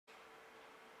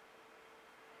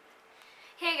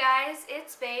Hey guys,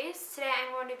 it's Baize. Today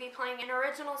I'm going to be playing an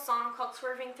original song called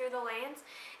Swerving Through the Lanes.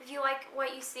 If you like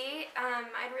what you see,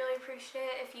 I'd really appreciate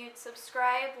it if you'd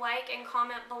subscribe, like, and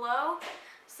comment below.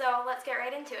 So let's get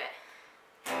right into it.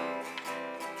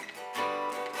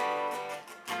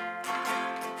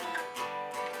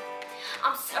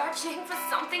 I'm searching for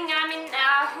something I may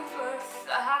never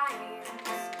find.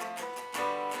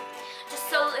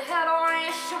 Just a little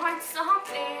reassurance, some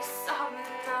peace of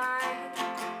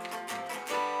mind.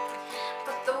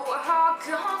 The world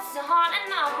goes on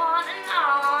and on and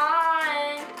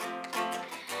on,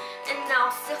 and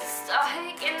I'm still stuck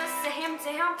in the same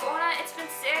damn corner. It's been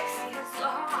 6 years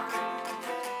long.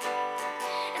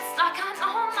 It's like I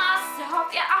know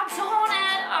myself, yeah, I don't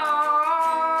at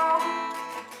all.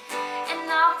 And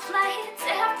I play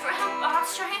different, but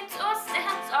trained to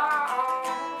stand tall.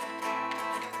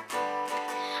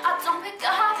 I don't pick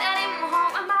up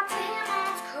anymore when my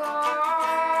demons call.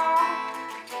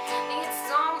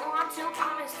 To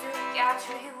promise to catch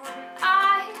me when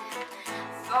I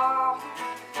fall.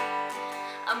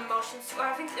 Emotions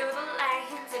swerving through the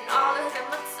lanes, and all of them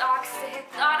look toxic.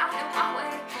 Thought I knew my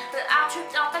way, but I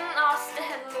tripped up and lost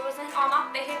it, losing all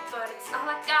my faith. But it's not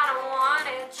like I don't want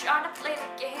it. Trying to play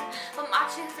the game, but my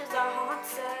chances are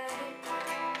haunted.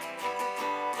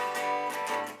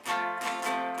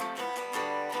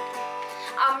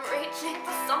 I'm reaching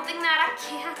for something that I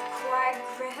can't quite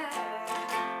grip.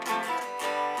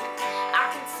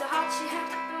 Touch it,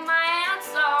 my hands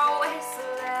always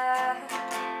left.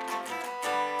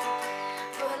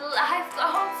 But life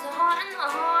goes on and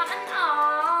on and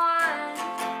on,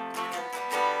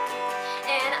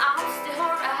 and I'm still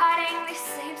writing these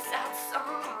same sad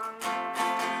songs.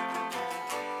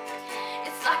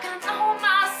 It's like I know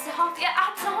myself, yeah, I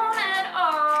don't at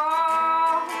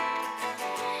all.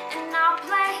 And I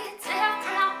play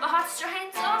different, but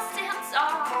trained to stand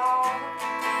tall.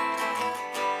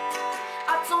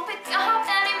 Don't pick up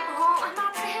anymore when my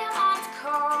demons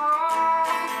call.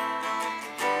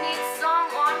 Need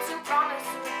someone to promise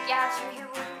to catch me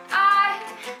when I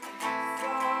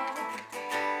fall.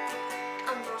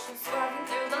 Emotions swerving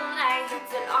through the lanes,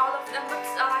 and all of them were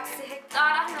toxic.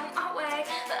 Thought I knew my way,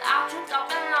 but I tripped up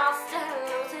and lost it,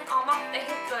 losing all my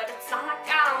faith. But it's not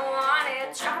like I don't want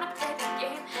it. Trying to play the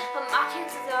game, but my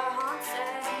chances are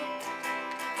haunted.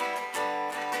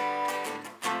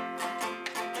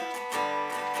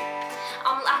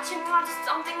 I'm latching on to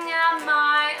something at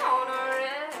my own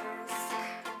risk.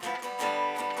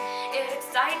 It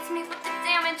excites me, but the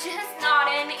damage is not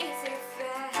an easy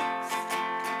fix.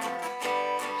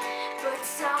 But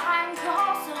time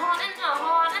goes on and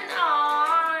on and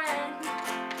on,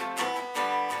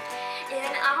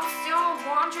 and I'm still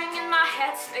wandering in my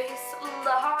headspace,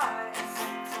 lost.